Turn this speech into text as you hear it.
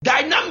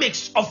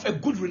dynamics of a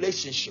good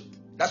relationship.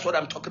 That's what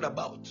I'm talking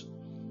about.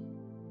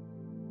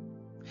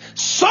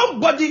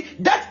 Somebody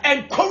that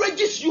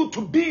encourages you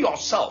to be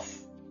yourself.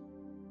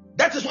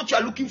 That is what you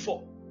are looking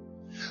for.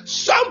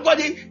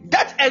 Somebody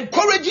that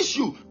encourages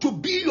you to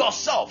be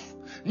yourself.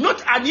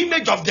 Not an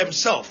image of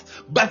themselves,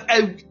 but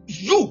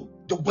you,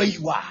 the way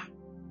you are.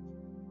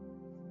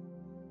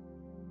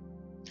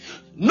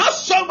 Not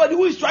somebody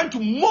who is trying to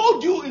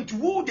mold you into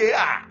who they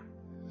are,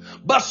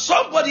 but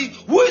somebody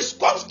who is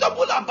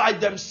comfortable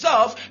about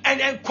themselves and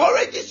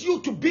encourages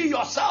you to be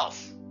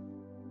yourself.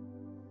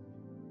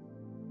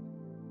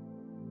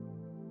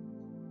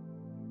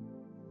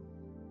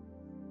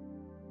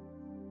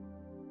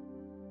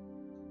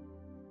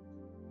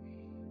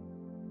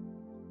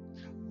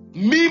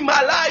 Me,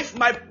 my life,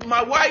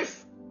 my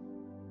wife,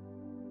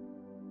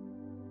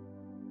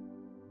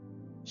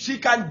 she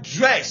can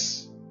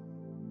dress.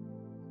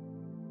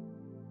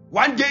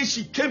 One day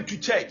she came to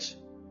church.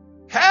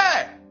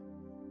 Hey!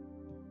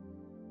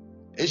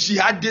 And she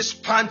had this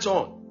pants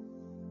on.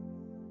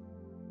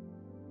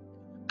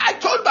 I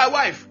told my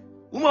wife,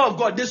 woman of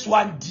God, this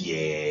one,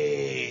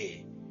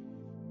 dear.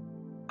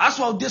 As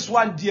for this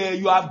one, dear,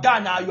 you have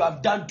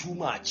done too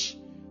much.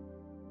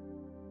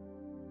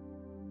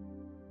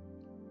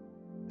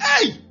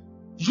 Hey!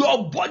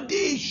 Your body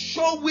is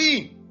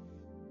showing.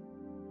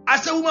 I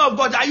said, woman of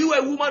God, are you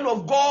a woman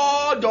of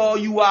God or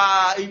you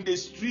are in the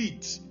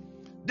street?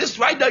 This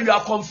right now, you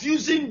are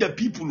confusing the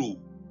people.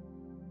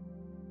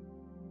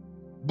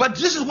 But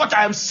this is what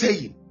I am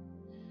saying.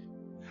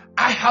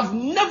 I have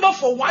never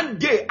for one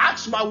day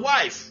asked my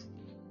wife,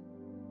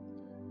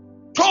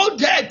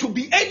 told her to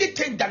be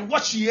anything than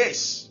what she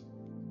is.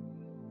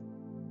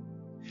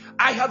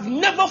 I have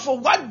never for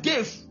one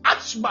day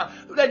asked my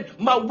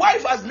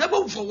wife has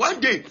never for one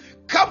day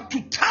come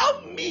to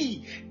tell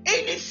me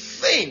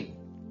anything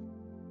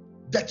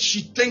that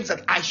she thinks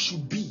that I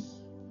should be.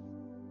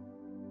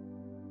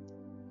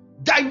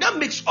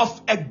 Dynamics of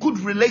a good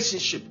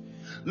relationship.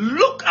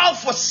 Look out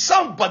for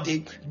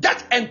somebody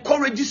that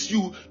encourages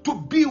you to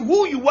be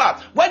who you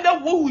are. Whether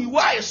who you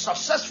are is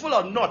successful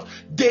or not,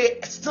 they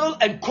still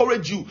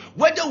encourage you.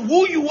 Whether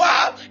who you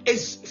are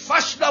is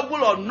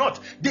fashionable or not,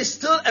 they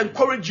still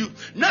encourage you.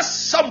 Not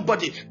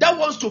somebody that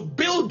wants to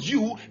build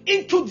you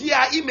into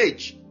their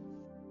image.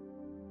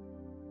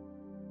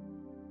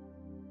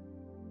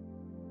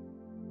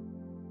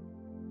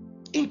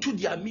 Into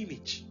their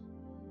image.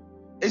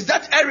 Is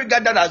that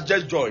Erica that has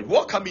just joined?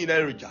 Welcome in,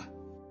 Erica.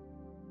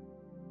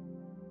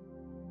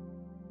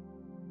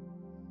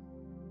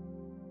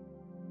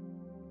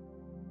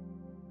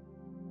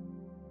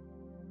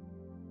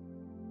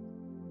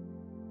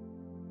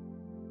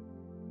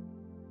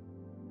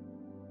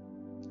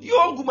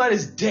 Young woman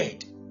is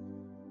dead.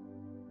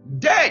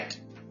 Dead.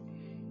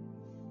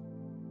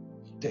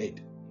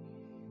 Dead.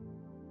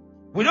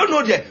 We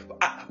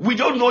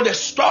don't know the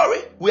story.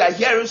 We are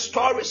hearing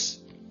stories.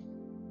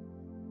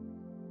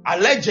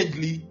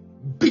 Allegedly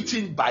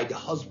beaten by the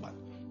husband.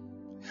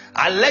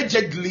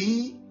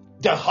 Allegedly,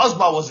 the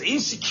husband was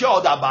insecure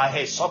about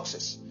her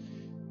success.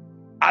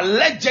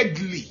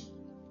 Allegedly.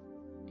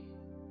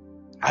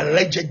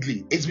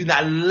 It's been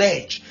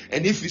alleged.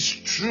 And if it's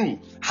true,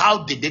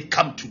 how did they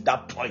come to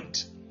that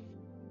point?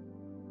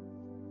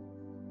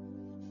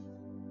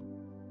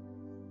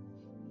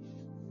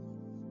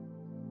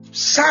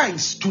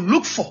 Signs to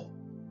look for.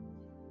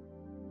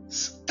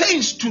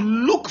 Things to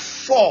look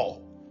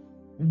for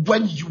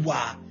when you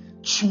are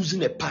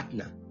choosing a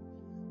partner.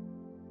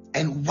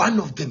 And one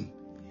of them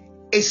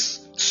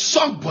is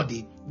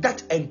somebody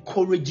that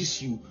encourages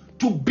you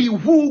to be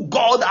who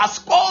God has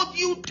called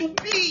you to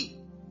be.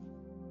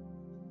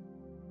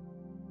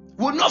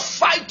 Will not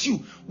fight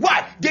you.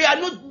 Why? They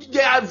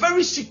are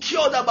very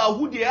secured about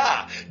who they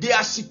are. They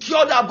are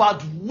secured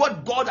about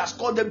what God has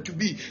called them to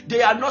be.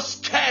 They are not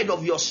scared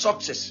of your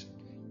success.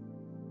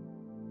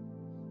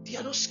 They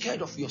are not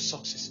scared of your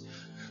success.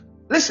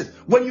 Listen,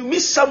 when you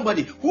meet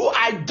somebody who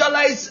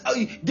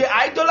they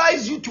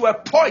idolize you to a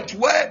point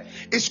where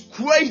it's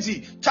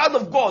crazy, child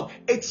of God,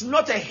 it's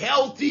not a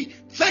healthy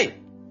thing.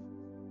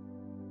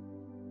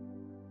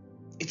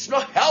 It's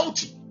not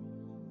healthy.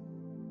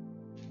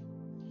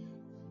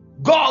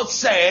 God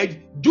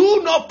said,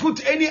 do not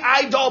put any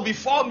idol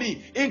before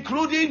me,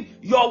 including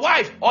your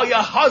wife or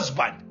your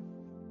husband.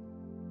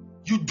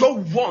 You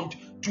don't want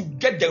to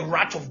get the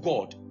wrath of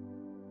God.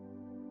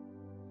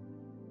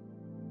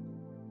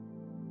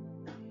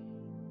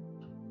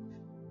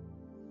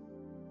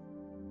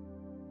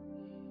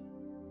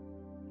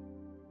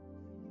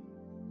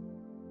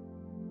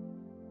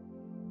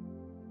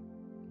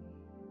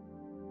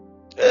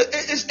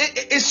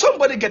 Is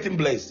somebody getting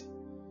blessed?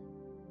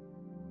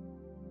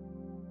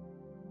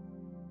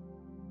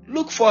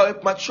 Look for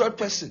a mature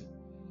person.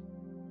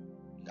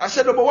 I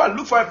said, number one,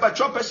 look for a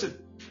mature person.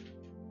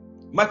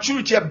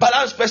 Maturity, a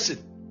balanced person.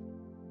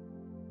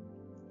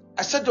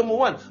 I said, number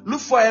one, look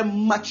for a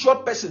mature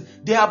person.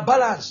 They are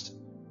balanced,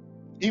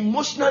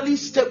 emotionally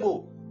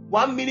stable.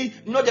 1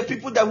 minute, not the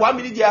people that 1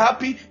 minute they are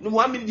happy,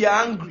 1 minute they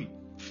are angry.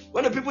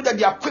 When the people that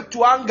they are quick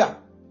to anger.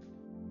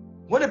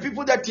 When the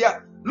people that they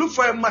are Look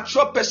for a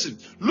mature person.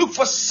 Look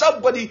for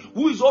somebody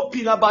who is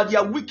open about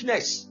their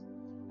weakness,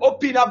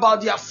 open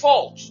about their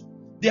faults.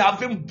 They have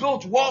been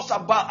built walls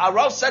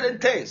around certain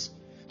things.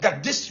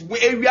 That this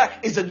area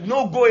is a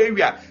no-go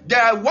area.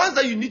 There are ones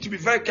that you need to be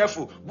very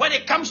careful. When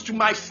it comes to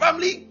my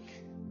family,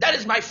 that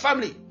is my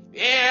family.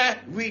 Yeah,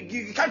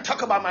 you can't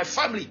talk about my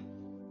family.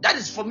 That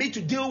is for me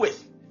to deal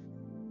with.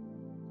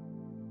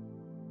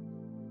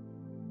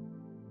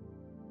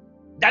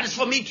 That is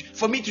for me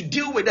to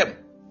deal with them.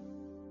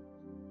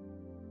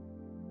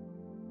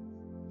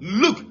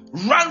 Look,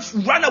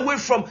 run away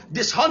from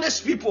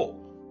dishonest people.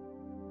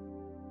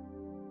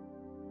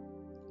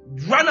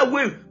 Run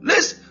away.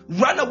 Let's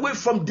run away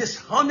from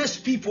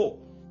dishonest people.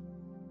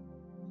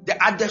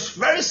 At the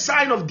very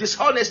sign of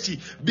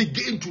dishonesty,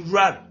 begin to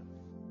run.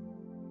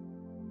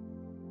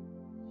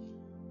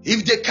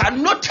 If they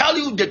cannot tell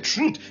you the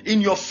truth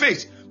in your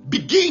face,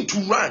 begin to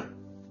run.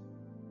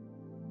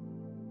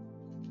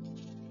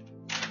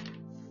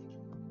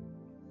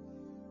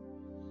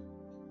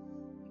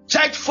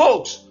 Church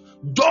folks,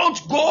 don't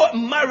go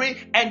marry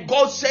and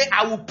God say,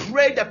 I will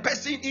pray the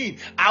person in.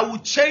 I will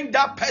change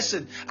that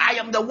person. I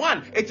am the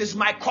one. It is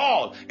my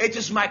call. It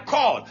is my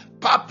call.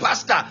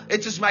 Pastor,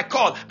 it is my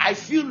call. I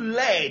feel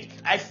led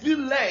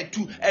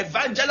to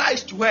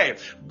evangelize to her.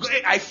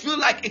 I feel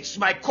like it's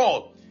my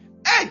call.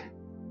 Hey,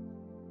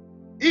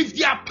 if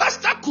their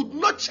pastor could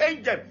not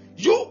change them,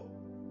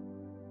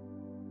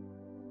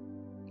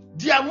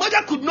 their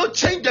mother could not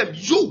change them,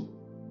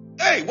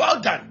 hey, well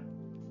done.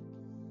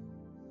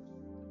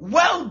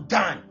 Well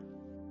done.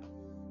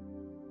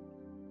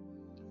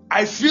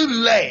 I feel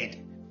led.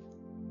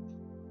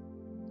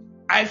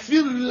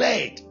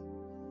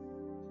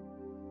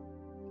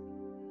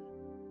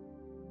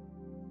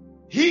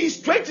 He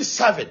is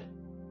 27.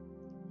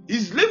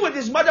 He's lived with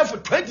his mother for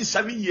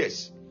 27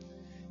 years.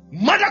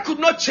 Mother could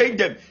not change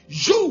them.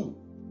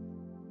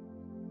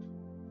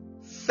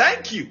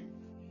 Thank you.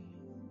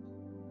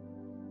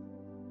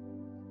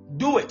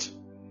 Do it.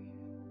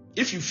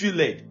 If you feel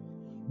led,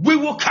 we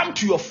will come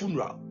to your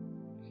funeral.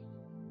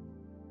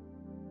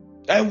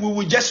 And we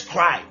will just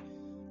cry.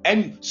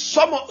 And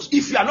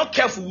if you are not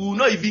careful, we will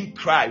not even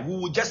cry. We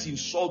will just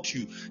insult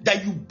you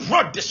that you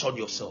brought this on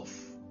yourself.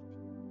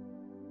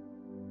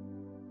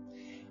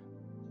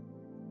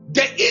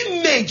 The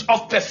image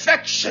of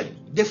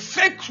perfection, the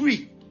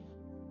fakery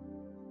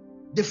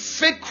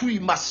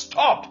must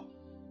stop.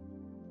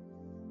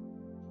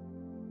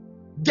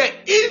 The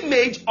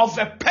image of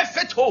a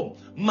perfect home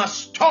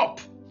must stop.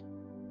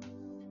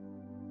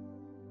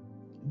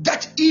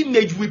 That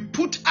image we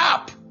put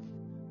up.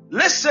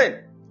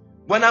 Listen,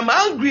 when I'm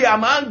angry,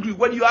 I'm angry.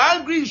 When you're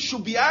angry, you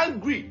should be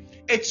angry.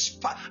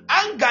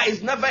 Anger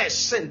is never a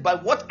sin,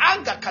 but what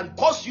anger can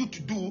cause you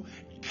to do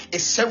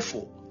is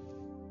sinful.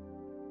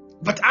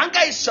 But anger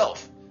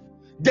itself,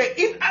 that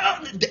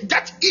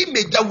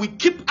image that we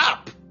keep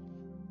up,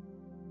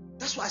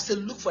 that's why I say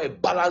look for a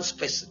balanced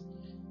person.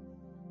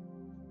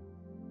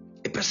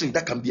 A person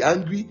that can be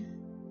angry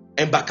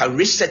and but can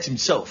reset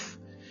himself.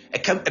 A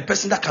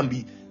person that can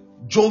be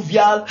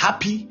jovial,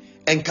 happy,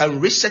 and can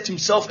reset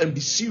himself and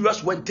be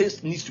serious when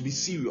things needs to be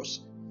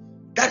serious.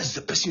 That is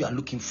the person you are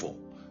looking for.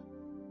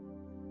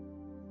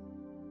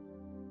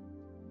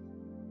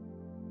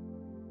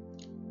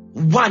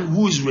 One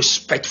who is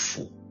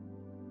respectful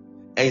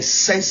and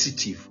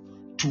sensitive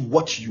to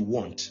what you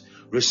want,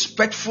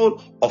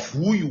 respectful of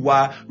who you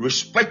are,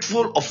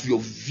 respectful of your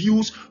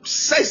views,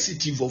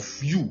 sensitive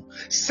of you,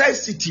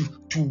 sensitive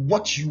to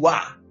what you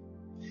are.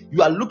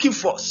 You are looking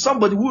for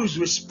somebody who is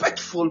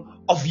respectful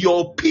of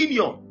your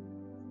opinion,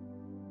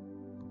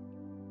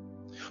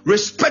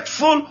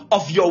 respectful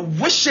of your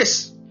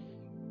wishes.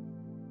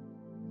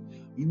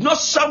 Not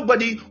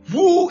somebody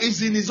who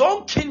is in his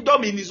own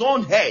kingdom, in his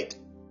own head,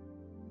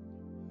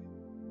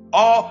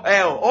 or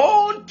her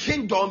own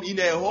kingdom in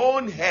her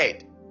own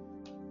head,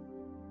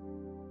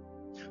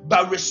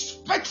 but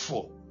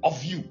respectful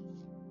of you.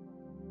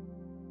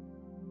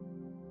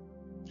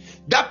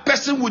 That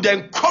person would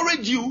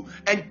encourage you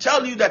and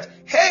tell you that,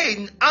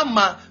 hey,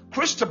 Amma,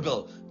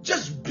 Christabel,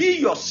 just be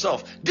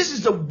yourself. This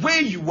is the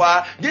way you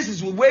are. This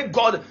is the way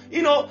God,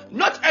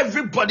 not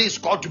everybody is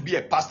called to be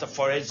a pastor.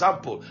 For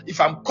example, if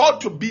I'm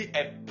called to be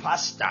a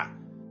pastor,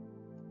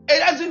 it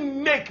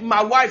doesn't make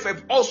my wife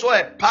also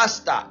a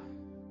pastor.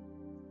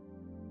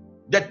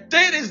 The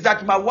thing is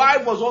that my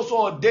wife was also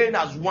ordained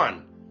as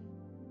one.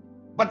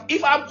 But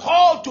if I'm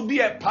called to be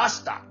a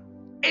pastor,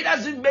 it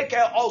doesn't make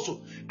her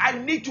also. I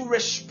need to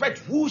respect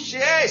who she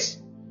is.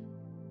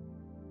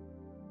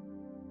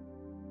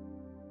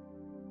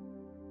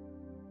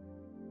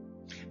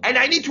 And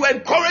I need to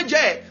encourage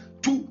her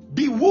to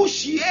be who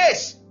she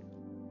is.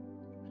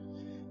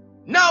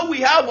 Now we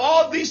have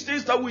all these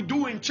things that we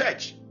do in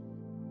church.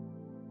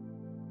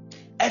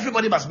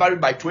 Everybody must marry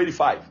by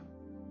 25.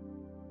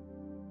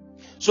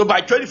 So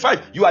by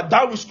 25, you are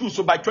done with school.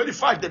 So by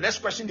 25, the next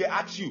question they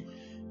ask you,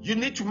 you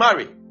need to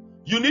marry.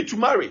 You need to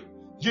marry.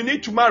 You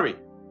need to marry.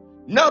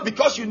 Now,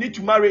 because you need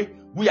to marry,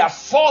 we are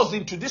forced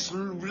into this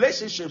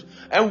relationship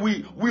and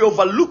we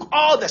overlook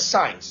all the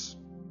signs.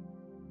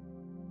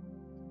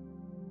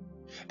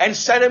 And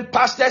certain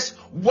pastors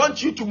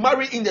want you to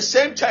marry in the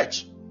same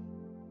church.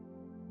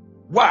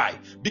 Why?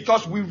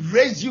 Because we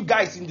raise you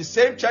guys in the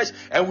same church,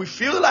 and we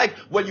feel like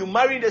when you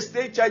marry in the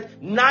same church,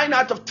 9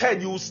 out of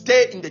 10 you will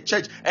stay in the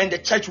church and the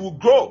church will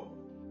grow.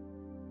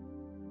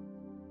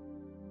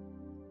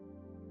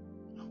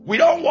 We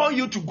don't want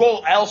you to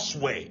go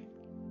elsewhere.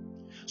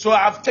 So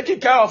I've taken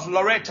care of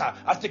Loretta,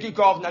 I've taken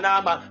care of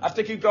Nanama, I've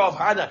taken care of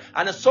Hannah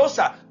and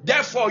Sosa.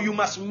 Therefore, you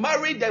must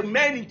marry the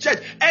men in church,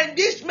 and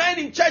these men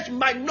in church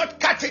might not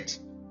cut it.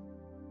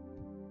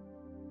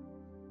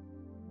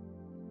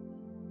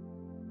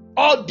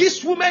 Or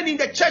this woman in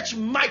the church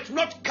might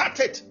not cut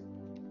it.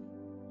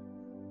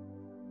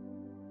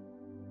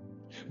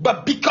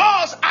 But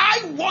because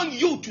I want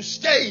you to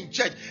stay in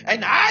church,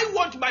 and I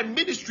want my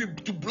ministry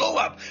to blow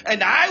up,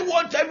 and I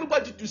want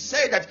everybody to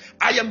say that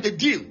I am the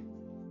deal,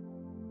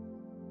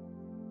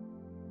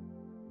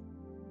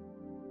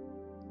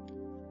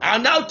 I'll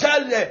now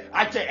tell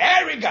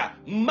Erica,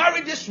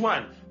 marry this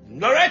one.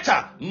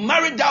 Loretta,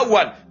 marry that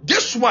one.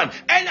 This one.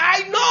 And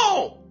I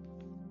know.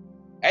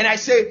 And I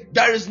say,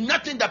 there is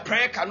nothing that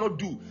prayer cannot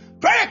do.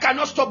 Prayer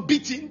cannot stop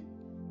beating.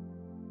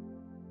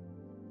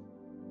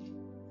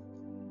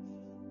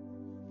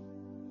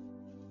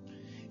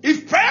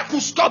 If prayer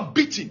could stop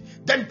beating,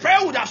 then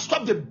prayer would have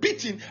stopped the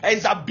beating and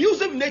his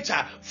abusive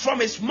nature from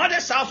his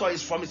mother's house or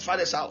from his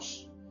father's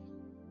house.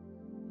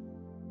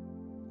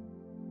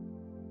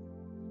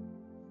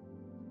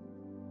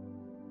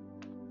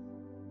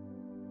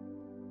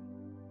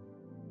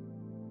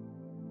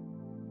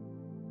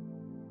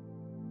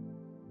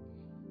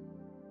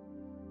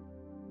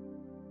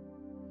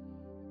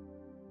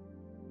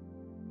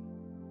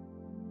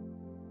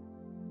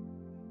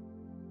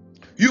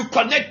 You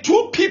connect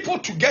two people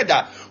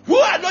together who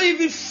are not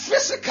even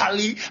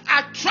physically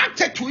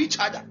attracted to each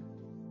other.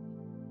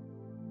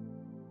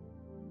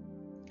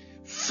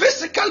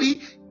 Physically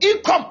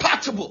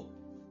incompatible.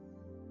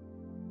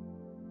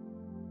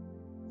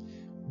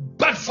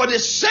 But for the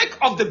sake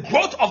of the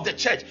growth of the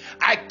church,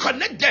 I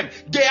connect them.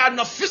 They are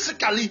not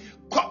physically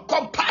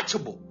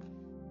compatible.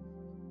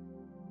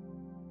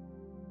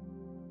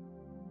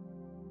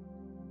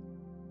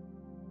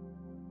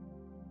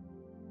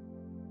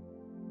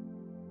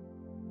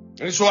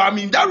 And so I'm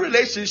in that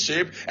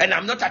relationship and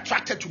I'm not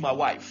attracted to my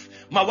wife.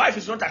 My wife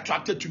is not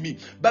attracted to me.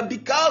 But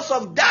because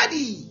of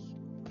Daddy,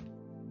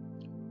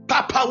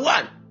 Papa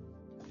One,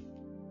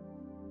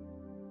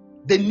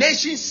 the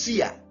nation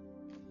seer,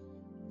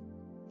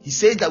 he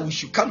says that we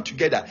should come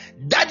together.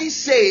 Daddy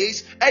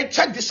says, and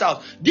check this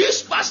out,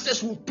 these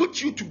pastors will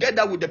put you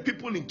together with the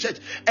people in church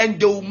and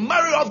they will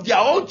marry off their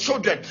own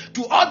children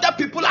to other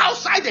people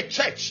outside the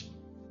church.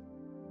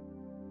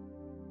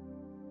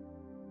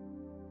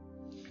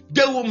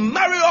 They will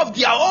marry off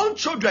their own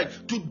children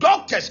to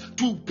doctors,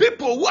 to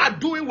people who are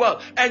doing well,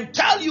 and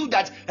tell you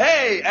that,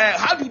 hey,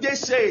 how do they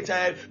say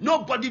it?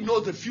 Nobody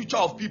knows the future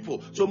of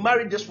people. So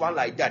marry this one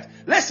like that.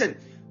 Listen,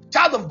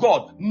 child of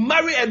God,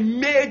 marry a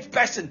made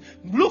person.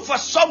 Look for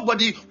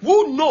somebody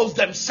who knows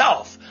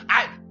themselves.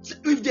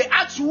 If they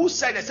ask who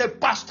said, I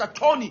said, Pastor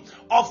Tony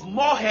of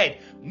Moorhead,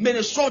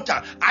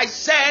 Minnesota. I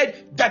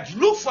said that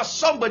look for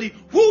somebody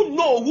who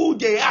know who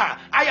they are.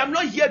 I am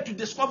not here to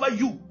discover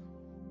you.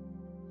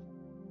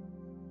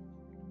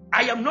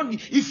 I am not.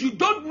 If you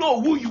don't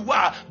know who you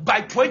are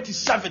by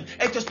 27,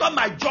 it is not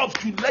my job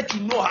to let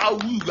you know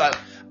who you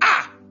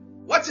are.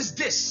 What is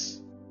this?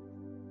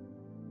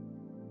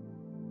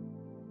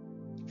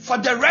 For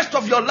the rest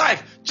of your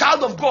life,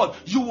 child of God,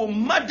 you will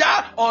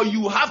mother or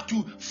you have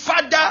to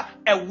father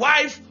a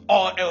wife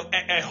or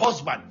a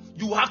husband.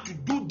 You have to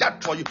do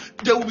that for you.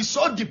 They will be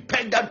so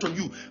dependent on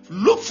you.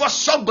 Look for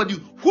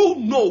somebody who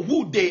know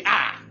who they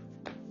are.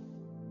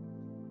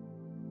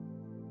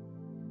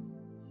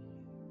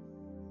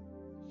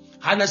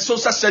 Hannah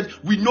Sosa said,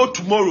 we know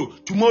tomorrow.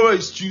 Tomorrow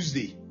is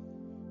Tuesday.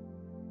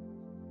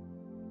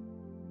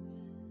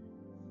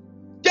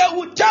 They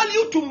will tell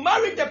you to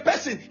marry the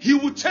person. He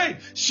will change.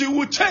 She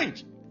will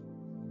change.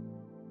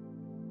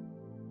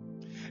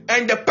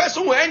 And the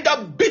person will end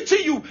up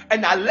beating you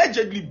and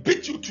allegedly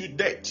beat you to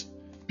death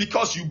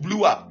because you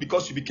blew up,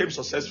 because you became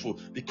successful,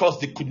 because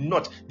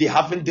they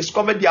haven't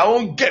discovered their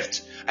own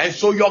gift. And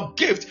so your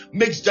gift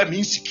makes them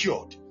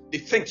insecure. They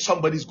think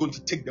somebody is going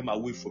to take them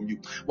away from you.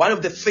 One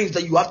of the things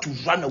that you have to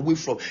run away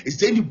from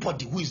is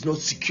anybody who is not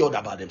secured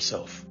about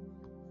themselves.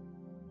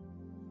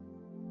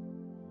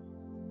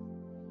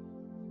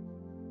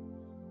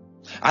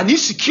 An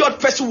insecure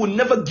person will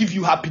never give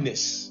you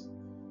happiness.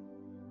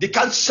 They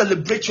can't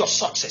celebrate your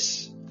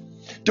success.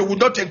 They will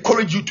not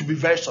encourage you to be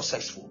very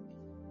successful.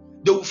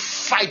 They will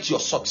fight your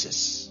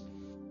success.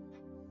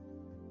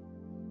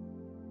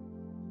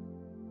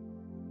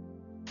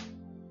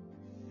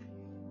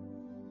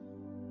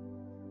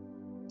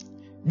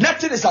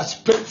 Nothing is as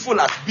painful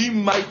as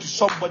being married to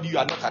somebody you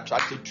are not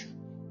attracted to.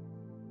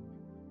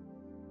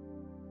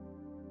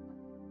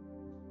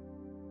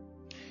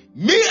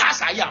 Me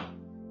as I am,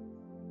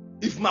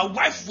 if my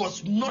wife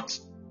was not,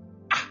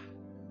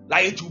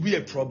 it will be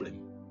a problem.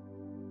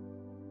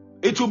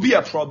 It will be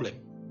a problem.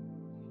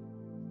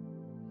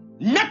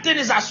 Nothing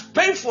is as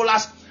painful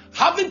as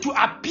having to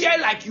appear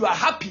like you are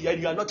happy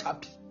and you are not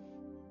happy.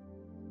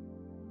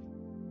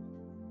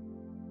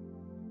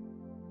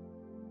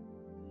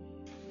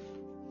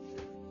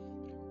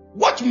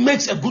 What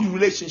makes a good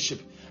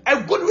relationship?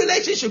 A good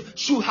relationship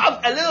should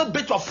have a little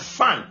bit of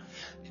fun.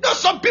 You know,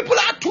 some people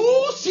are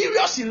too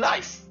serious in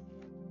life.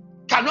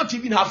 Cannot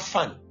even have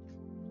fun.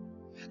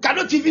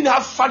 Cannot even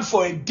have fun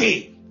for a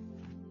day.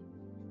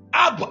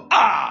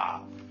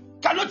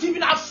 Cannot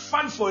even have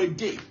fun for a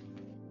day.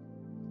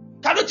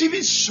 Cannot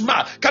even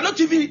smile. Cannot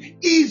even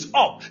ease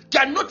up.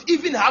 Cannot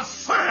even have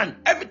fun.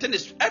 Everything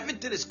is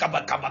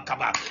kaba.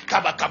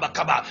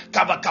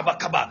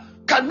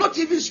 Cannot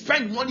even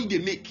spend money they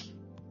make.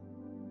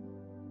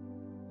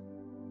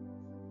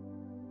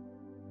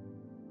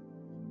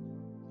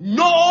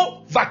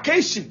 No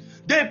vacation.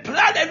 They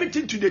plan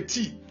everything to the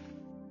T.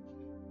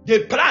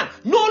 They plan.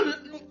 No.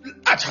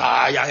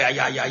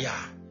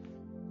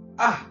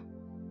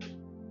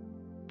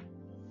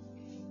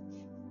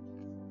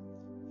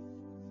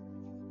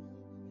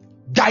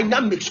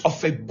 Dynamics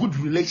of a good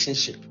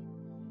relationship.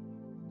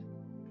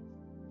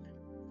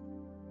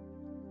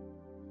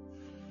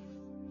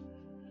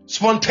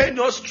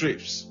 Spontaneous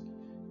trips.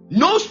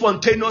 No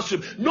spontaneous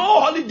trip.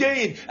 No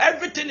holidaying.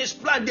 Everything is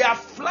planned. They are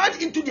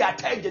planned into their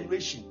third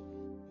generation.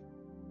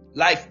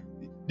 Life.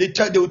 They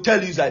will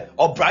tell you that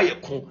O'Brien,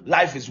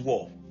 life is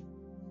war.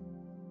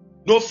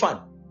 No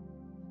fun.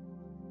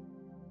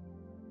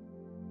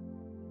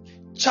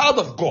 Child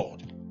of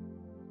God.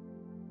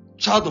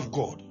 Child of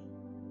God.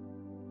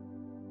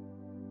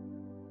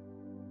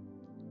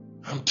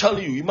 I'm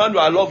telling you,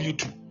 Emmanuel, I love you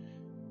too.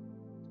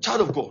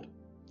 Child of God.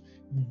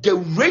 The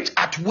rate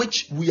at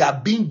which we are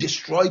being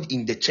destroyed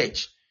in the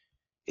church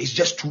is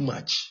just too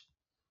much.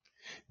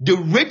 The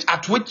rate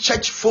at which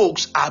church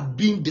folks are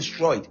being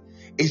destroyed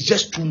is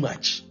just too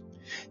much.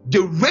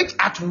 The rate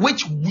at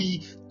which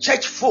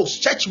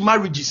church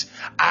marriages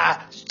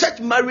are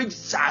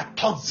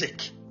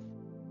toxic.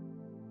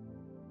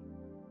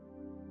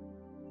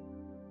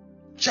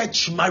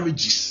 Church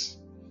marriages.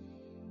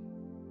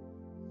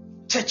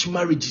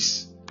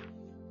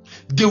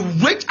 The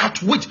rate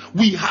at which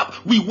we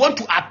want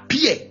to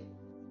appear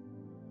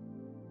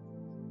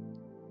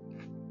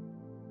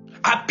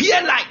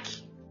like.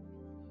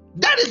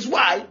 That is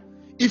why,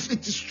 if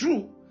it is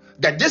true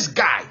that this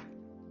guy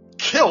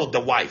killed the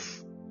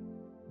wife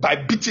by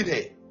beating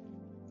her,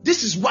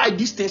 this is why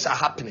these things are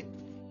happening.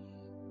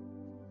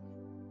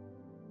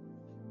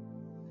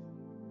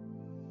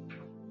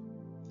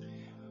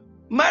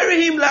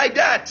 Marry him like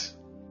that,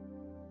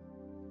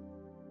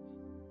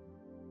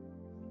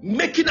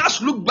 making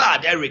us look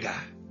bad, Erica.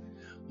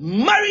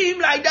 Marry him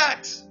like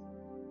that.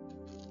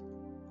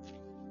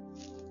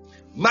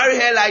 Marry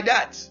her like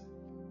that.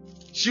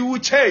 She will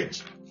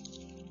change.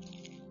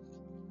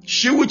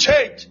 She will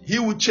change. He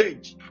will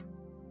change.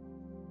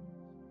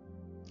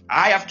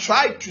 I have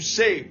tried to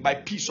say my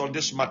piece on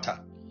this matter.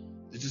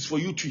 It is for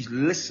you to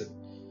listen,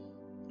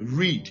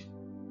 read,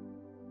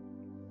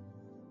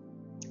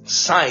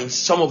 signs,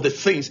 some of the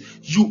things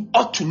you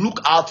ought to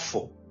look out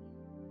for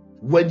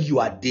when you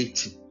are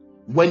dating,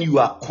 when you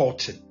are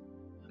courting.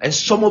 And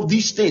some of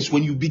these things,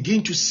 when you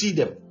begin to see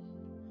them,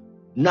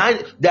 now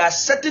there are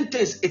certain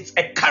things, it's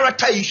a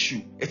character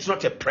issue, it's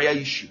not a prayer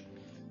issue.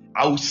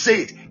 I will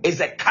say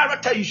it's a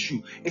character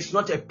issue, it's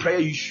not a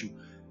prayer issue.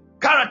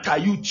 Character,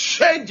 you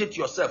change it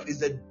yourself,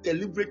 it's a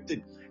deliberate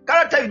thing.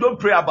 Character, you don't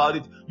pray about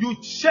it, you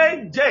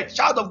change it.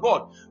 Child of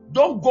God,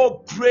 don't go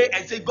pray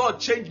and say, God,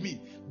 change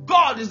me.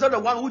 God is not the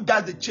one who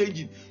does the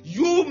changing.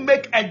 You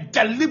make a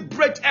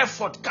deliberate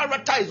effort.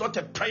 Character is not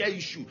a prayer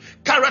issue.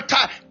 Character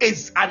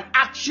is an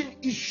action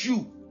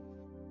issue.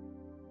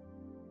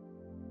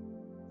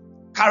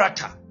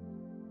 Character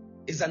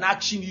is an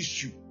action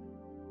issue.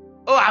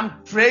 Oh,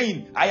 I'm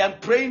praying. I am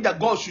praying that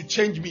God should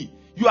change me.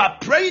 You are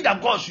praying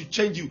that God should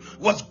change you.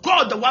 Was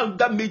God the one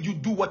that made you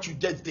do what you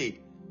just did?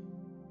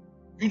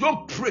 You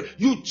don't pray.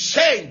 You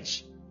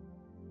change.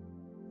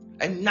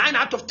 And 9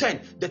 out of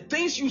 10, the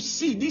things you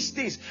see, these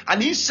things,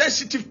 an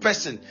insensitive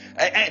person,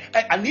 a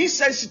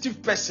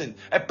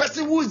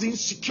person who is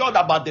insecure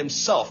about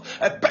themselves,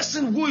 a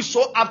person who is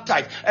so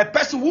uptight, a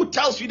person who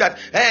tells you that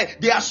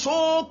they are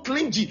so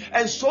clingy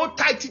and so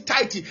tighty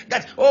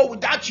that, oh,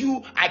 without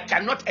you, I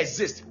cannot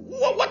exist.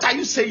 What are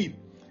you saying?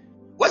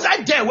 Was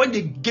I there when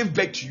they gave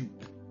birth to you?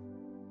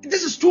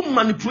 This is too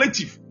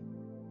manipulative.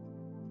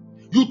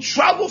 You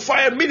travel for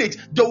a minute,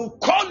 they will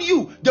call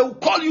you,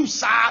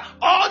 sir,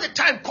 all the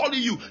time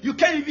calling you. You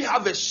can't even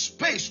have a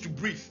space to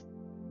breathe.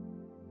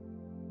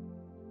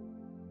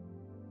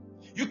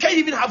 You can't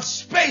even have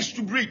space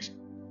to breathe.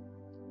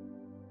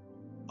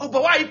 Oh,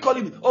 but why are you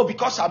calling me? Oh,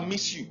 because I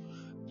miss you.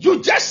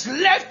 You just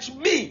left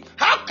me.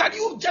 How can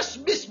you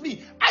just miss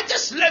me? I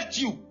just left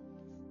you.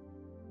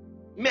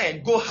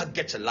 Man, go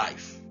get a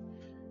life.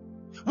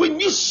 We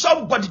need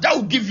somebody that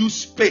will give you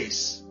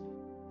space.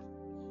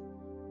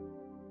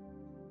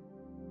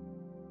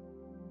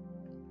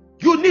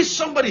 You need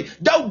somebody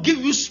that will give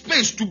you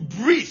space to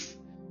breathe.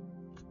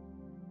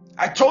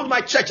 I told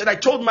my church and I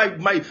told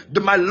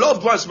my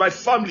loved ones, my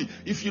family,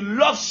 if you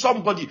love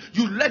somebody,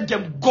 you let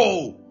them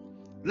go.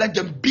 Let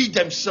them be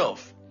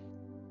themselves.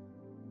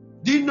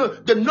 Do you know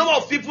the number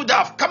of people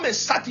that have come and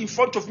sat in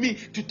front of me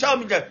to tell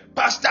me that,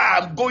 Pastor,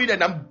 I'm going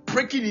and I'm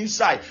breaking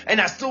inside, and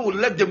I still will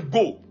let them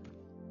go.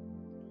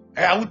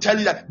 And I will tell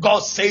you that God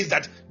says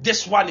that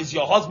this one is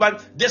your husband,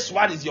 this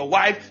one is your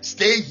wife,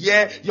 stay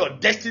here, your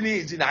destiny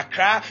is in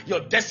Accra,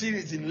 your destiny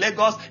is in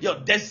Lagos, your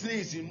destiny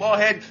is in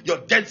Morehead, your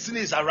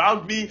destiny is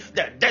around me.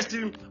 The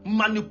destiny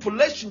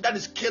manipulation that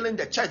is killing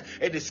the church,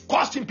 it is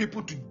causing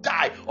people to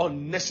die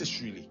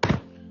unnecessarily.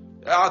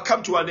 I'll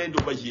come to an end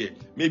over here.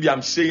 Maybe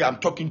I'm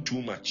talking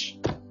too much.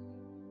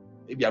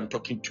 Maybe I'm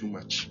talking too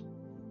much.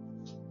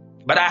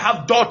 But I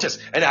have daughters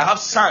and I have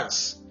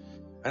sons.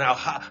 And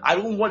I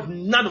don't want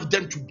none of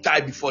them to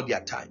die before their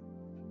time.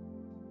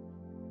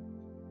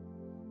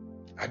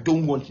 I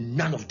don't want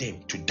none of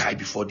them to die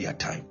before their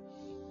time.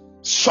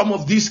 Some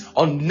of these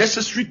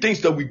unnecessary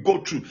things that we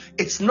go through,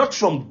 it's not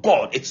from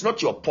God. It's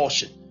not your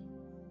portion.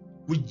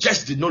 We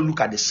just did not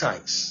look at the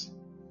signs.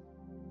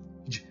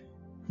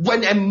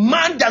 When a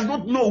man does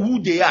not know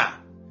who they are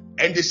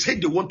and they say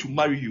they want to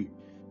marry you,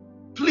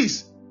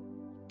 please,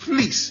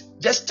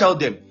 just tell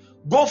them,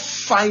 go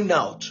find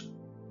out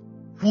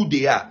who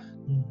they are.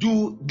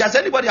 Does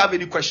anybody have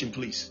any question,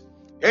 please?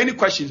 Any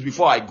questions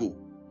before I go?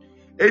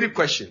 Any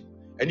question?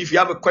 And if you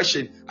have a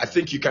question, I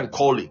think you can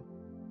call in.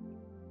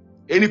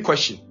 Any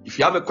question? If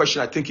you have a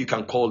question, I think you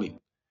can call in.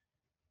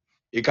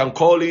 You can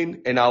call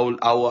in and I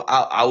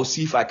will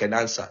see if I can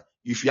answer.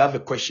 If you have a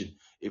question,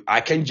 if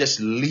I can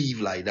just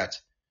leave like that.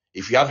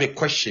 If you have a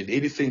question,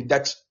 anything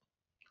that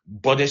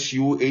bothers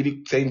you,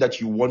 anything that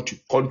you want to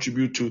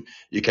contribute to,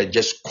 you can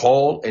just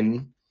call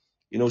and,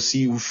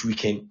 see if we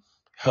can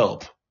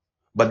help.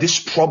 But this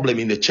problem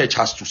in the church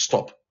has to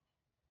stop.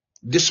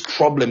 This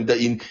problem that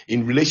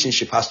in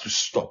relationship has to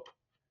stop.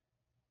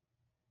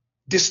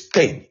 This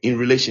thing in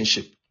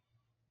relationship,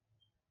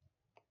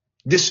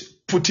 this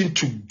putting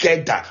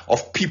together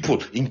of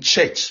people in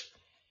church,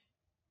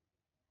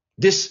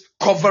 this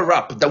cover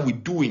up that we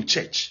do in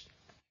church,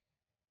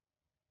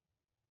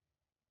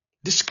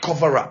 this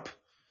cover up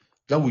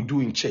that we do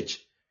in church,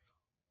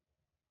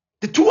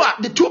 the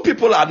two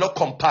people are not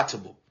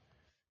compatible.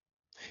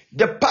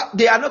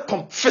 They are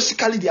not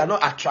physically, they are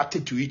not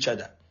attracted to each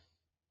other.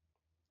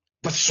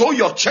 But so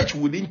your church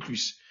will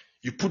increase.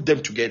 You put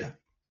them together.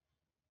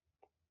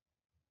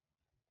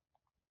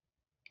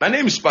 My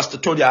name is Pastor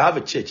Tony. I have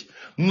a church.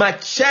 My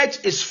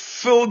church is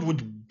filled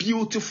with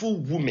beautiful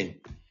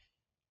women.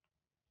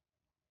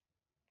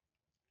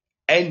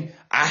 And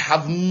I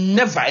have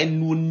never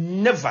and will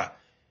never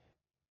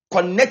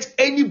connect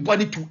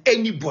anybody to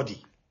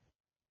anybody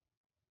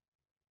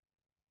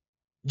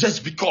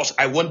just because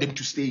I want them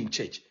to stay in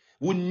church.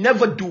 We'll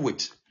never do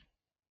it.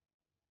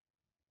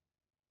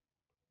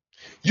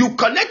 You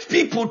connect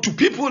people to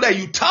people that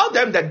you tell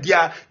them that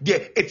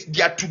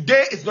their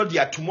today is not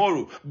their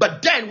tomorrow.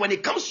 But then when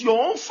it comes to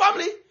your own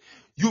family,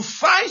 you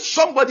find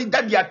somebody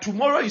that their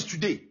tomorrow is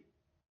today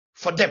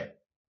for them.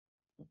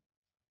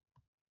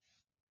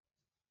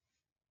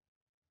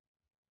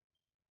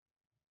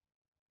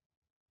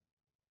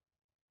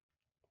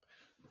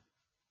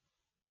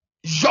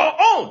 Your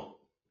own.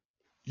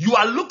 You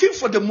are looking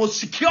for the most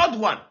secured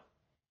one.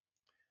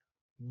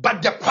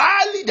 But the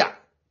choir leader,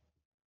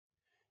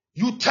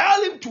 you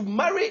tell him to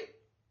marry.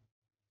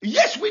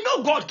 Yes, we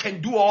know God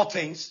can do all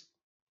things.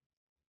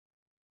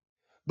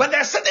 But there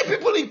are certain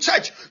people in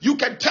church, you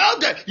can tell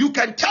that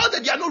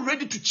they are not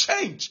ready to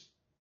change.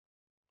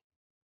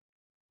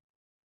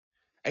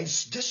 And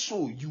just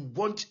so you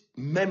want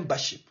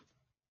membership.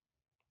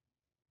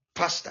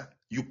 Pastor,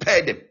 you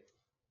pay them.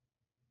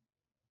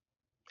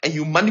 And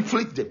you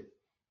manipulate them.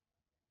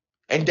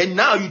 And then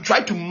now you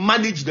try to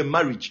manage the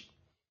marriage.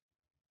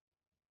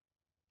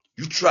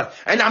 You try.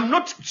 And I'm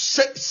not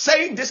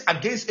saying this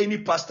against any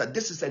pastor.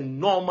 This is a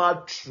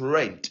normal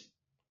trend.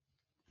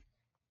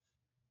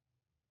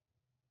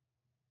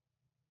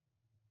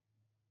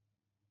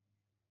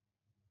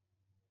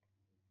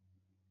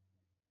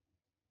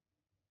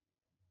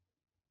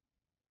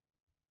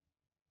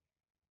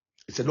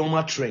 It's a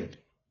normal trend.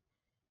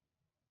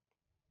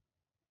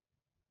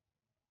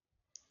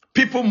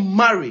 People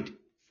married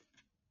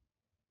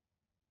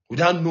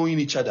without knowing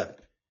each other.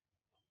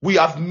 We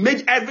have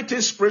made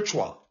everything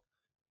spiritual.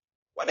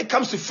 When it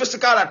comes to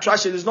physical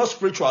attraction, it's not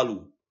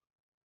spiritual.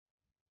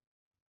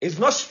 It's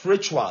not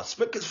spiritual.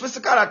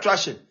 Physical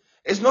attraction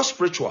is not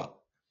spiritual.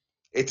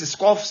 It is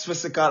called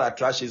physical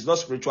attraction. It's not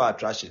spiritual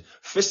attraction.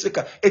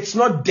 Physical, it's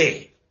not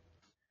there.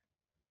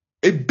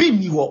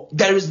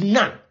 There is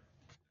none.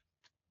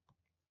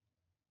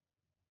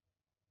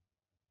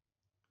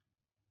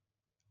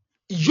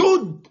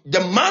 You, the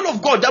man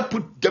of God that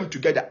put them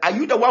together, are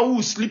you the one who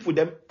will sleep with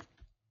them?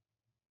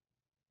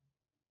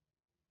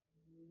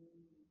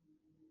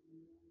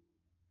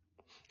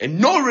 And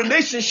no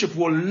relationship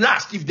will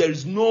last if there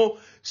is no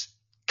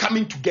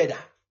coming together.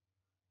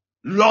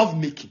 Love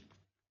making.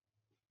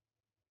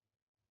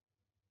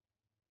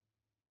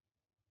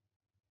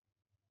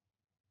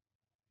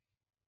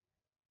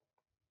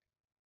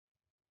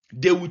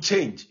 they will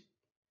change.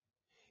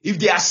 If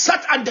they are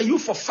sat under you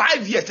for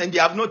 5 years and they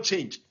have not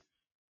changed,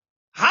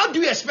 how do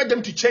you expect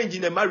them to change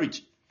in a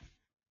marriage?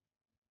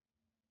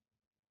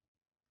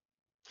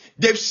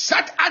 They've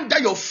sat under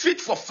your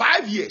feet for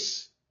 5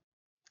 years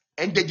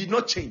and they did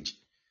not change.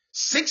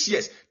 6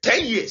 years,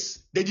 10 years,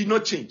 they did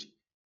not change.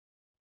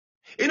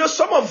 You know,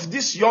 some of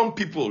these young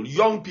people,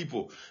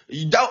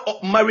 that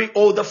marry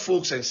older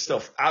folks and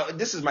stuff.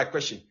 This is my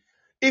question.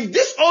 If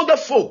this older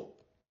folk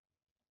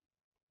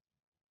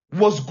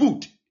was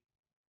good,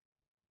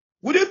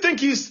 would you think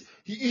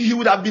he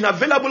would have been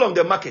available on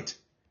the market?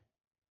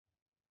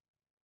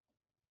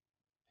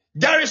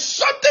 There is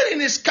something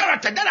in his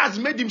character that has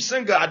made him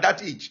single at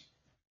that age.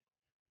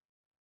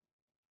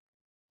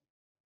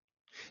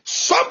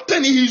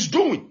 Something he is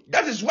doing.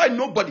 That is why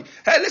nobody.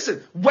 Hey,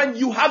 listen, when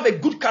you have a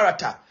good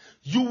character,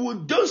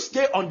 don't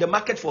stay on the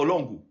market for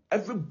long.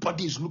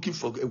 Everybody is looking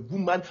for a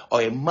woman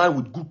or a man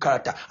with good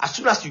character. As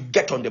soon as you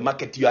get on the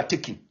market, you are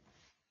taken.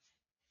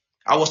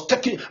 I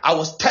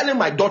was telling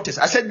my daughters,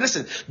 I said,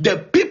 listen, the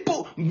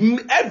people,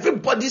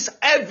 everybody's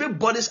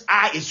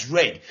eye is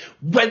red.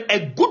 When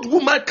a good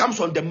woman comes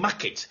on the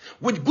market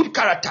with good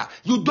character,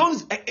 you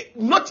don't,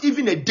 not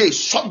even a day,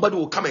 somebody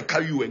will come and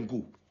carry you and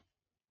go.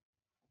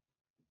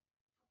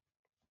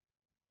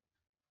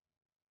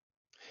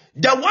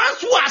 The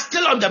ones who are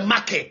still on the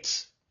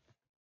market,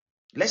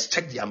 let's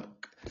check their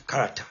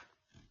character.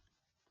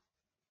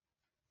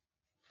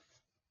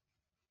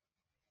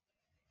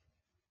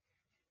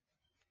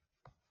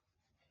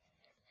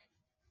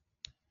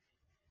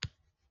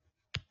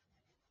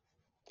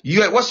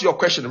 What's your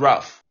question,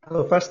 Ralph?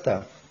 Hello,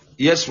 Pastor.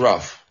 Yes,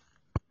 Ralph.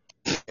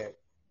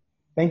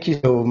 Thank you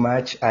so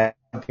much. I've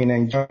been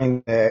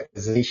enjoying the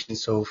conversation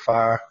so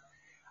far.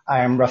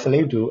 I am Raphael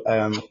Edu,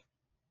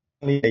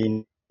 the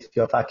University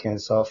of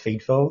Arkansas,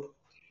 Fayetteville,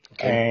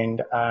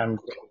 and I'm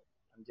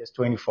just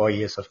 24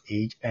 years of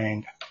age.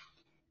 And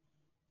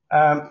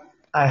I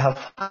have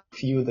had a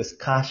few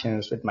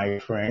discussions with my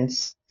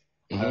friends.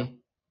 Mm-hmm.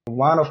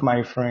 One of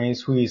my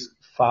friends, who is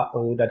far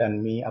older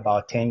than me,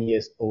 about 10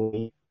 years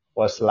old,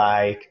 was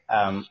like,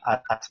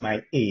 at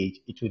my age,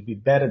 it would be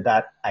better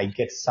that I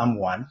get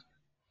someone.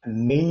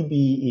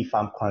 Maybe if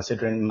I'm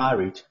considering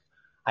marriage,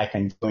 I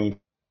can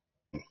join.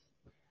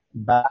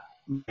 But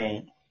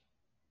my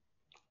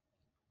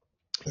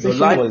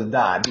position was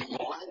that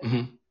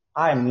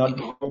I'm not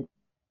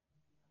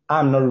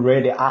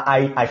ready.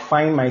 I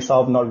find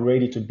myself not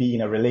ready to be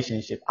in a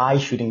relationship. I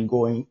shouldn't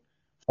go in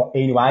for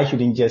anyone. I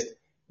shouldn't just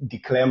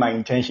declare my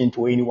intention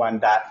to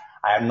anyone that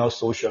I am not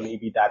so sure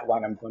maybe that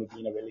one I'm going to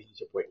be in a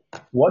relationship with.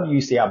 What do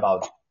you say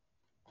about it?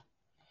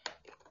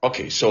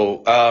 Okay,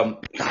 so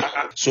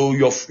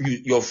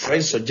your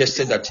friend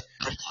suggested that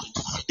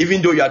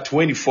even though you are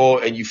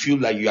 24 and you feel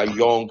like you are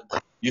young,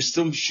 you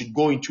still should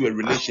go into a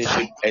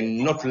relationship and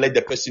not let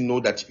the person know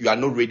that you are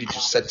not ready to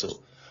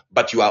settle,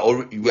 but you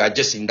are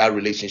just in that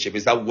relationship.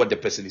 Is that what the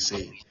person is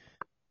saying?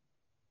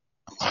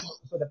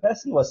 So the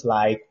person was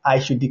like, I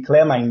should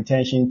declare my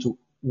intention to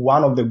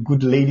one of the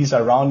good ladies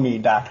around me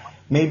that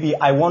maybe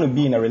I want to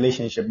be in a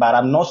relationship, but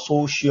I'm not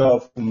so sure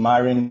of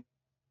marrying.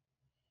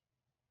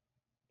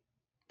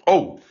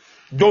 Oh,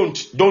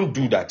 don't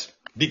do that.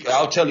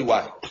 I'll tell you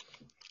why.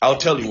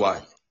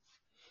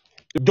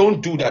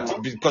 Don't do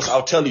that, because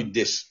I'll tell you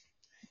this.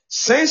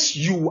 Since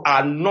you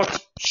are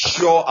not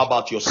sure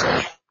about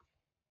yourself,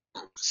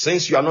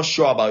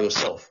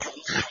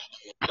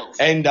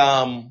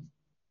 and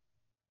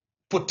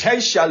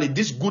potentially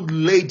this good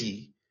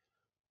lady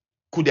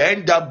could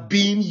end up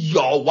being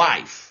your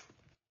wife,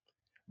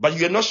 but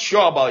you're not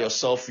sure about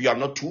yourself, you are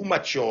not too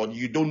mature,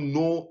 you don't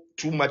know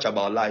too much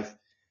about life,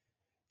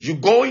 you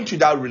go into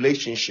that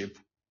relationship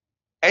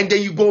and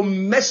then you go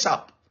mess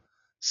up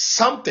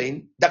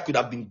something that could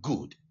have been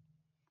good.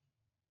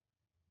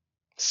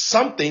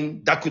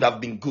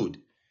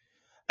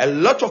 A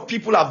lot of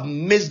people have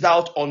missed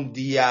out on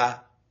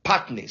their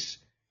partners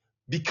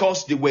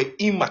because they were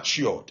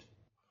immature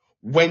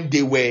when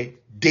they were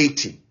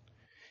dating.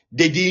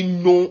 They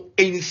didn't know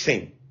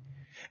anything.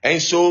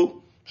 And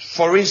so,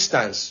 for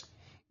instance,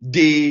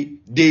 they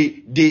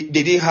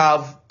didn't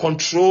have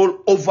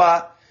control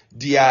over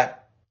their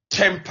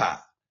temper.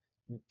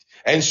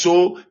 And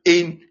so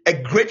in a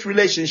great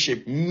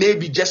relationship,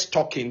 maybe just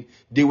talking,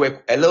 they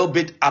were a little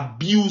bit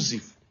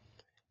abusive.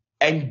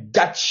 And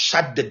that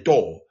shut the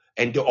door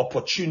and the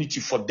opportunity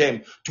for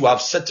them to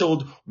have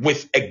settled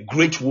with a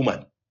great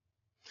woman.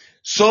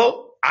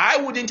 So I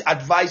wouldn't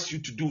advise you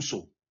to do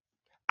so.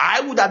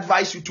 I would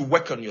advise you to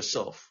work on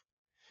yourself.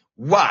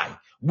 Why?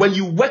 When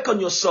you work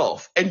on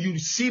yourself and you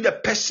see the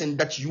person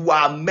that you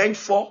are meant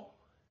for,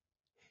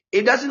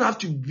 it doesn't have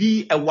to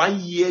be a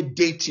 1 year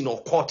dating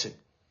or courting.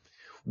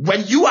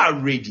 When you are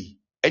ready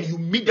and you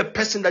meet the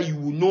person that you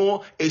will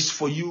know is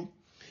for you,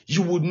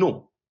 you would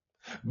know.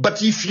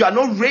 But if you are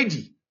not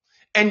ready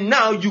and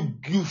now you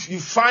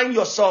find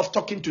yourself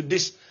talking to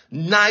this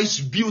nice,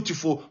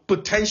 beautiful,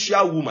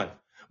 potential woman,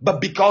 but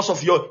because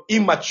of your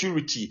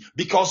immaturity,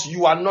 because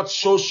you are not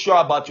so sure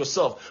about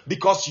yourself,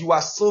 because you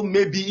are so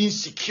maybe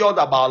insecure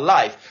about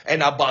life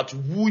and about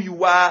who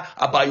you are,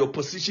 about your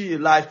position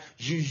in life,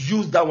 you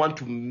use that one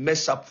to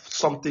mess up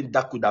something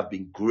that could have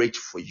been great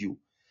for you.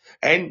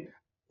 And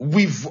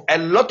a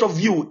lot of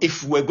you,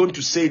 if we're going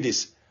to say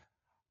this,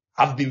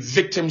 have been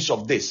victims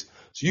of this.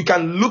 So you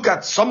can look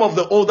at some of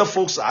the older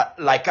folks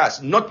like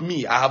us, not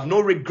me. I have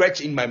no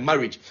regrets in my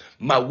marriage.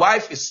 My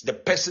wife is the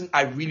person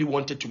I really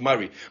wanted to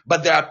marry.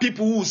 But there are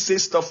people who say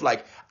stuff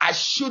like, I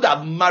should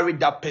have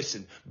married that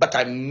person, but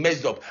I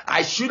messed up.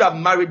 I should have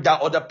married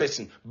that other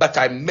person, but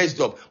I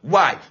messed up.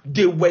 Why?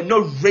 They were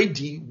not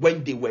ready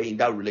when they were in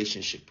that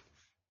relationship.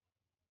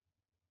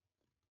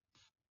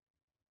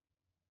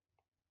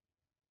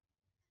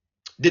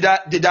 Did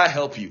that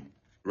help you,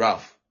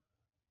 Ralph?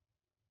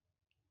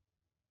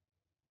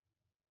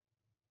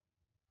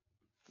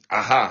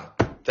 Aha.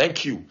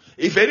 Thank you.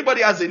 If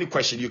anybody has any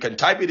question, you can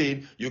type it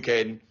in. You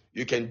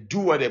can do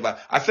whatever.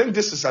 I think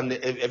this is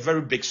a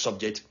very big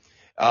subject.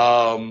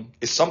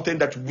 It's something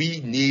that we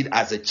need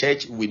as a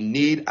church. We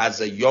need as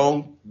a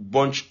young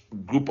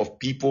group of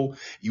people.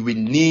 We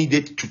need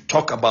it to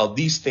talk about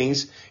these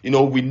things.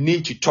 We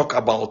need to talk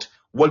about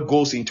what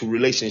goes into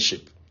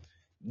relationship.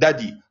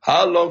 Daddy,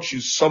 how long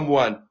should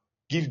someone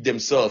give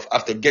themselves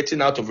after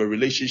getting out of a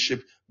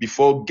relationship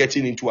before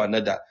getting into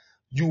another?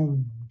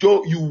 You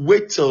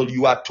wait till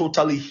you are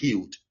totally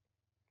healed.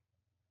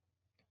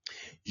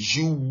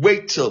 You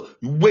wait till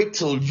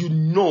you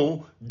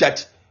know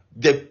that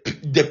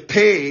the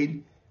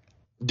pain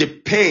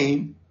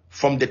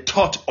from the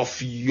thought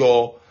of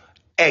your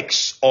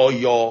ex or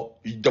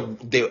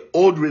the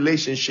old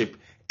relationship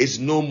is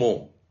no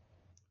more.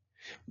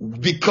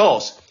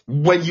 Because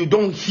when you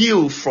don't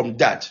heal from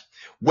that,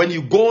 when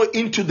you go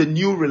into the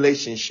new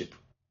relationship,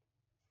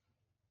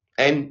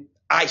 and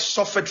I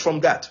suffered from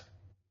that.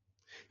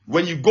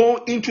 When you go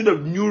into the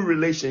new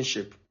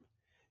relationship,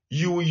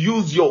 you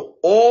use your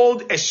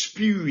old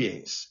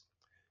experience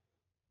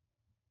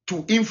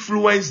to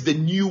influence the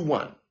new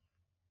one.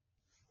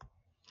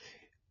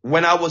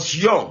 When I was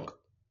young,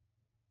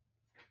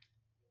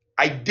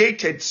 I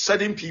dated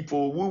certain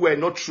people who were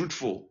not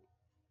truthful,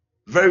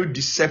 very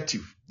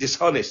deceptive,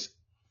 dishonest.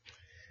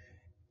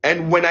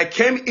 And when I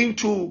came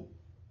into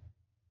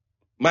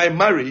my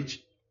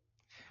marriage,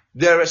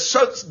 there were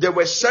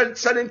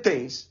certain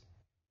things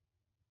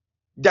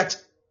that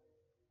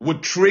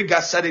would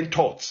trigger certain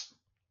thoughts.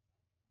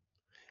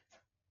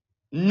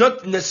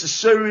 Not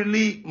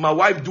necessarily my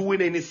wife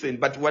doing anything,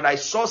 but when I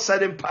saw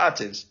certain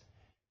patterns,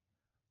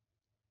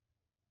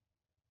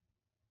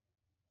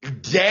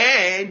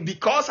 then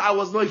because I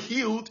was not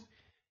healed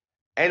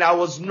and I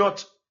was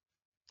not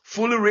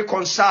fully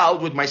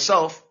reconciled with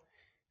myself,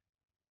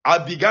 I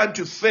began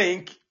to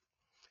think,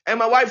 and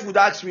my wife would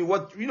ask me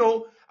what,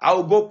 I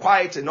would go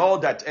quiet and all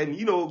that. And,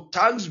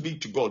 thanks be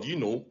to God,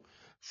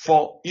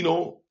 for,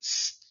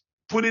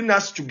 putting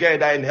us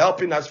together and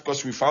helping us,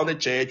 because we found a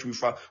church,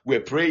 we're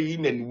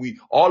praying and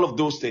all of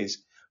those things.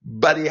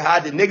 But it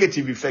had a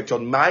negative effect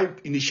on my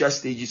initial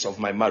stages of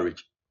my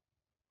marriage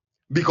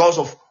because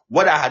of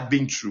what I had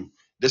been through.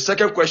 The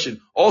second question,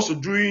 also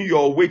during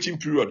your waiting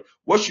period,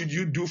 what should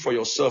you do for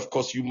yourself?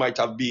 Because you might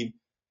have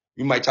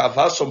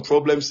had some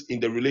problems in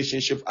the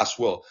relationship as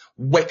well.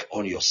 Work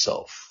on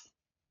yourself.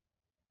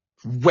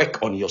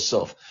 Work on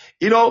yourself.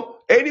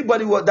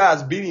 Anybody that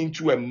has been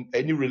into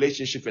any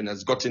relationship and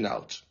has gotten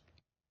out,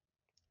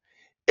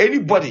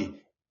 anybody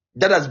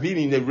that has been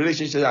in a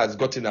relationship that has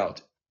gotten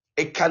out,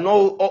 it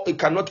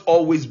cannot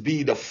always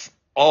be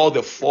all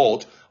the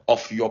fault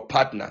of your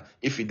partner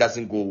if it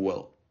doesn't go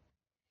well.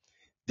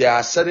 There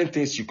are certain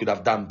things you could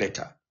have done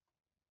better.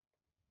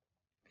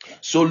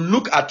 So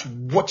look at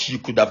what you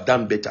could have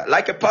done better.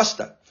 Like a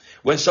pastor,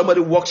 when somebody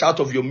walks out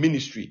of your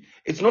ministry,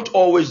 it's not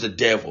always the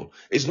devil.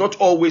 It's not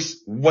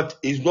always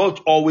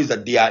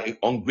that they are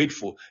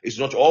ungrateful. It's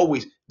not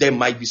always, there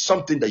might be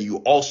something that you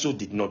also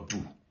did not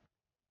do.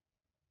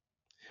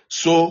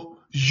 So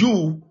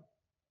you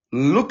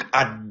look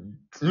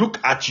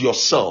at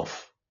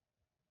yourself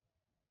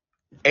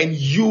and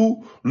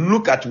you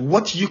look at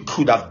what you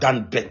could have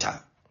done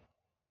better.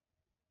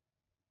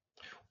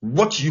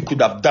 What you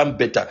could have done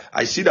better.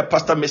 I see that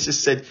Pastor Messi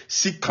said,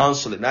 seek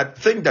counseling. I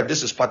think that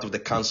this is part of the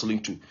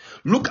counseling too.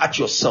 Look at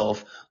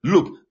yourself.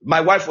 Look,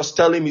 my wife was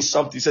telling me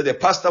something. She said the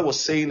pastor was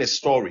saying a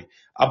story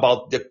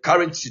about the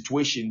current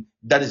situation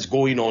that is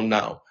going on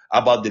now,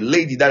 about the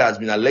lady that has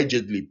been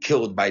allegedly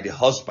killed by the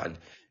husband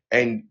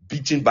and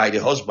beaten by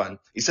the husband.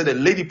 He said the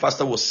lady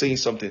pastor was saying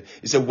something.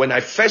 He said, when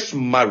I first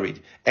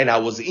married and I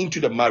was into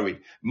the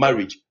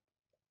marriage,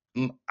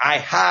 I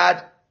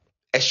had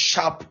a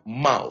sharp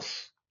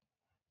mouth.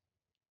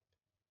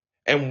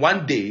 And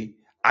one day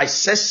I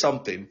said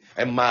something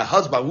and my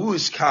husband, who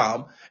is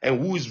calm and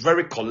who is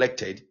very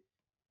collected,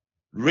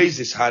 raised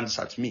his hands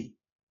at me.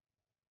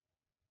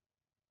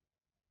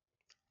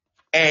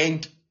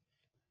 And,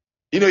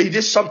 he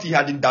did something he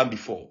hadn't done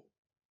before.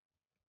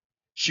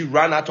 She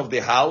ran out of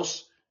the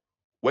house,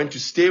 went to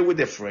stay with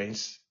her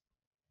friends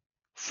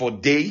for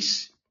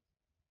days,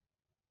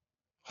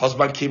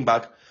 Husband came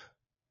back,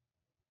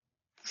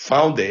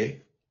 found her.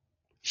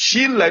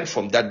 She learned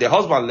from that. The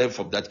husband learned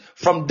from that.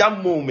 From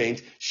that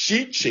moment,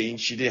 she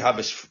changed. She didn't have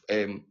a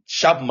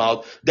sharp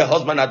mouth. The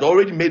husband had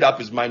already made up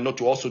his mind not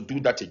to also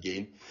do that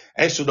again.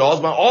 And so the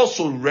husband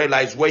also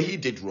realized where he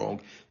did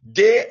wrong.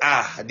 They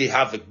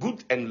have a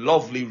good and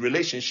lovely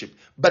relationship,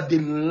 but they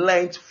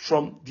learned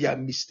from their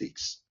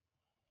mistakes.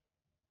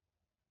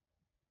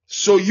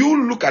 So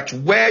you look at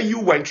where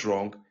you went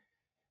wrong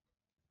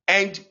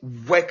and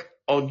work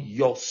on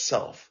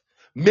yourself.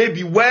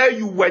 Maybe where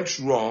you went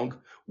wrong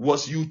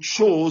was you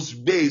chose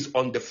based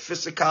on the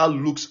physical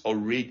looks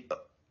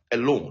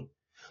alone.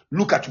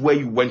 Look at where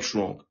you went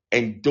wrong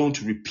and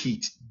don't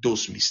repeat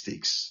those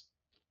mistakes.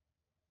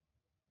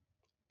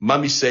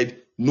 Mommy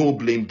said, no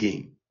blame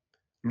game.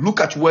 Look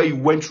at where you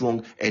went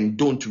wrong and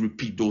don't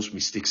repeat those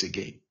mistakes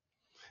again.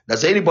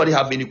 Does anybody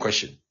have any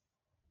question?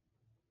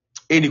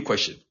 Any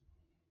question?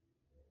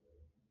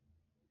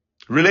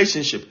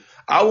 Relationship.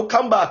 I will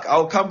come back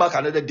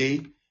another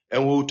day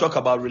and we'll talk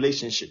about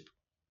relationship.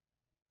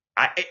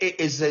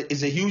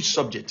 It's a huge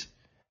subject.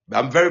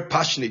 I'm very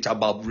passionate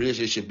about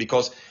relationship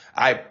because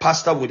I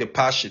pastor with a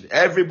passion.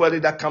 Everybody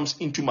that comes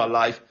into my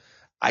life,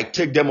 I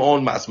take them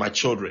on as my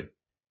children.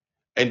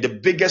 And the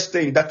biggest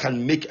thing that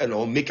can make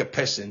a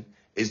person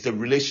is the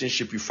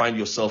relationship you find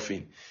yourself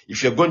in.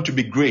 If you're going to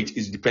be great,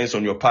 it depends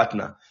on your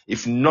partner.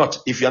 If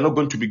you're not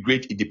going to be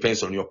great, it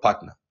depends on your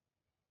partner.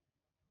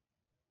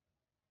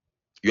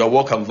 You're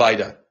welcome,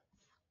 Vida.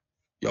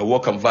 You're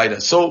welcome,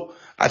 Vida. So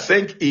I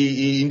think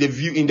in the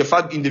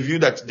view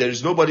that there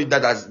is nobody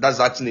that's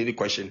asking any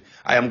question,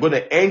 I am going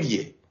to end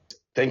here.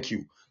 Thank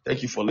you.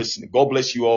 Thank you for listening. God bless you all.